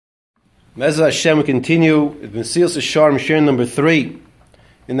Mezah Hashem, we continue with Mesilas Yesharim, share number 3.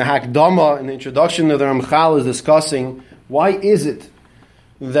 In the Hakdama, in the introduction of the Ramchal, is discussing why is it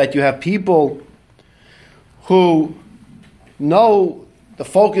that you have people who know the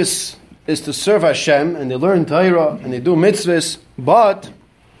focus is to serve Hashem, and they learn Torah, and they do mitzvahs, but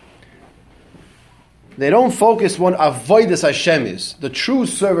they don't focus what avodas Hashem is, the true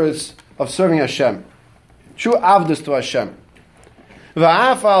service of serving Hashem, true avdus to Hashem.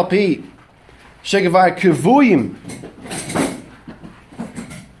 V'af al pi shegevar kivuyim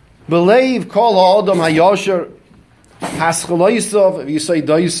believe kol ha'adam hayosher haschaloisav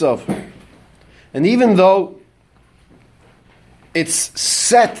v'yisaydoisav. And even though it's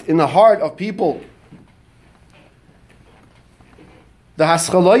set in the heart of people, the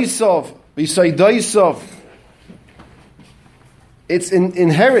haschaloisav v'yisaydoisav, it's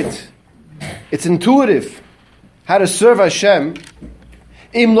inherent, it's intuitive how to serve Hashem.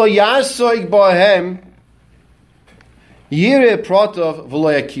 Im lo yasoig bohem yireh protov v'lo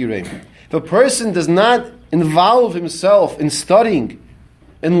yakirem. If a person does not involve himself in studying,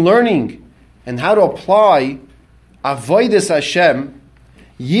 in learning, and how to apply avodas Hashem,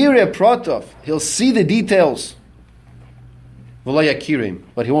 yireh protov, he'll see the details, v'lo yakirem,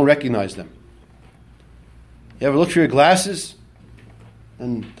 but he won't recognize them. You ever look through your glasses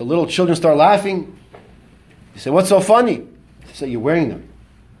and the little children start laughing? You say, "What's so funny?" You say, "You're wearing them."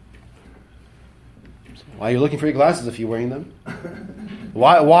 Why are you looking for your glasses if you're wearing them?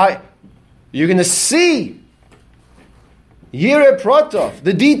 Why? You're going to see Yireh Protov,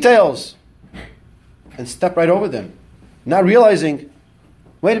 the details, and step right over them, not realizing,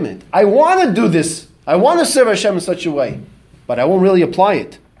 wait a minute, I want to do this. I want to serve Hashem in such a way, but I won't really apply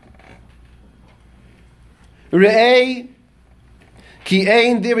it. Re'ei ki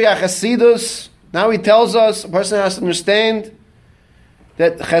ein dibri chasidus. Now he tells us, a person has to understand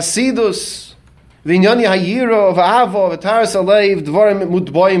that chasidus, v'inyan hayiro v'avo v'taras aleiv dvarim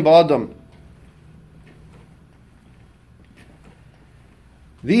mutboim ba'adam.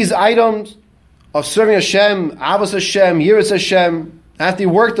 These items of serving Hashem, avos Hashem, yiras Hashem, have to be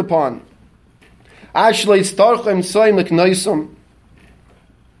worked upon. Actually, it's tarchem soim l'knoisum.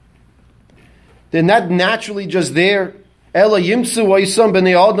 They're not naturally just there. Ela yimtzu v'yisam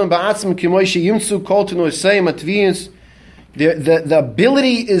b'nei adam ba'atzim k'moy sheyimtzu kol t'noisayim atviyins. The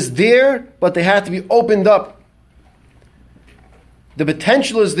ability is there, but they have to be opened up. The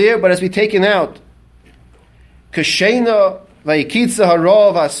potential is there, but it has to be taken out. Kashena vayikitza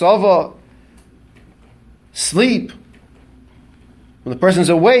harav asava. Sleep. When the person's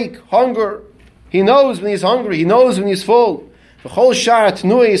awake, hunger. He knows when he's hungry. He knows when he's full. And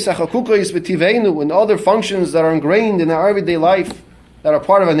other functions that are ingrained in our everyday life, that are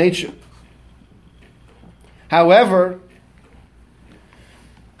part of our nature. However,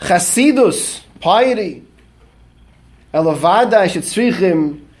 Chasidus, piety, these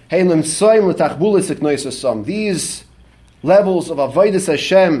levels of avodas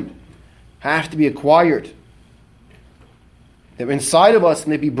Hashem have to be acquired. They're inside of us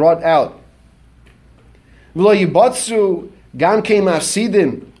and they be brought out. And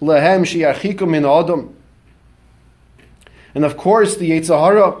of course, the Yetzer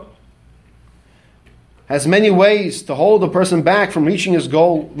Hara has many ways to hold a person back from reaching his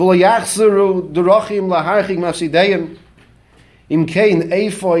goal. How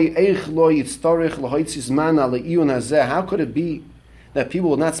could it be that people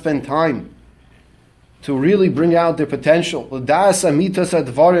will not spend time to really bring out their potential? To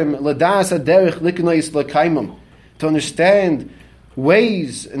understand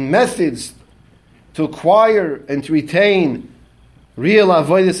ways and methods to acquire and to retain real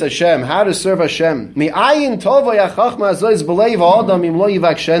avodas Hashem, how to serve Hashem.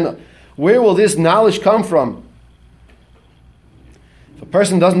 Where will this knowledge come from? If a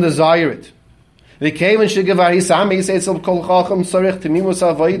person doesn't desire it. A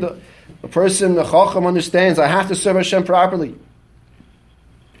person, the Chacham, understands, I have to serve Hashem properly.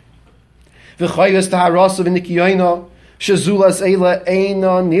 And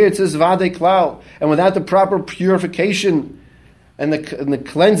without the proper purification and the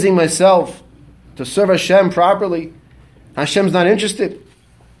cleansing myself to serve Hashem properly, Hashem's not interested.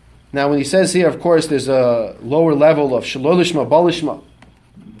 Now, when he says here, of course, there's a lower level of shalolishma, balishma.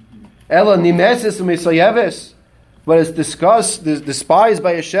 Ela nimeses u'misayeves, but it's discussed, despised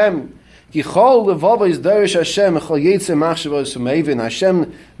by Hashem. Hashem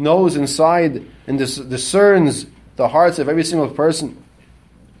knows inside and discerns the hearts of every single person.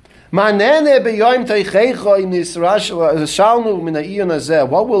 What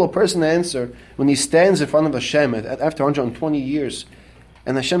will a person answer when he stands in front of Hashem after 120 years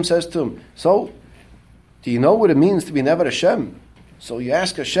And Hashem says to him, so, do you know what it means to be Nevad Hashem? So you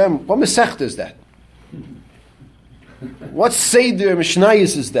ask Hashem, what Masechta is that? What Seder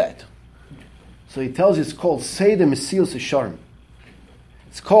Mishnayis is that? So he tells you it's called Seder Mesilas Yesharim.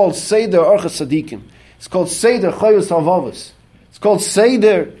 It's called Seder Orchos Tzadikim. It's called Seder Chayos Halvavos. It's called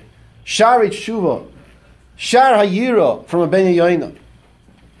Seder Sharit Shuva. Shar Hayira from a Ben Yoina.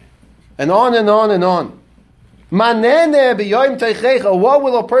 And on and on and on. Manene b'yoyim teichecha. What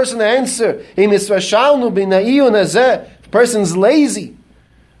will a person answer? If a person's lazy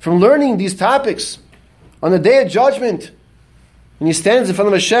from learning these topics on the day of judgment, when he stands in front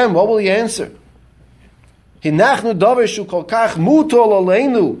of Hashem, what will he answer? We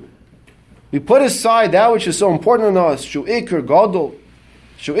put aside that which is so important in us.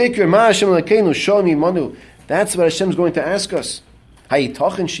 That's what Hashem is going to ask us. We'll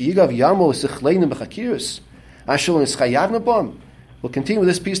continue with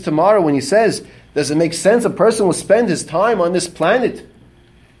this piece tomorrow when he says, does it make sense a person will spend his time on this planet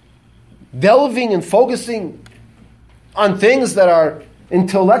delving and focusing on things that are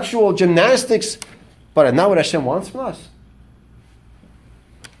intellectual gymnastics, but are not what Hashem wants from us?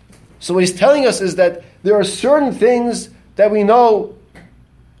 So what he's telling us is that there are certain things that we know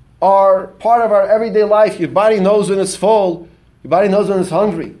are part of our everyday life. Your body knows when it's full. Your body knows when it's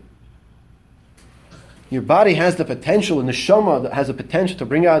hungry. Your body has the potential, and the neshama that has the potential to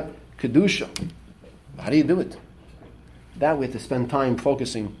bring out kedusha. How do you do it? That we have to spend time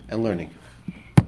focusing and learning.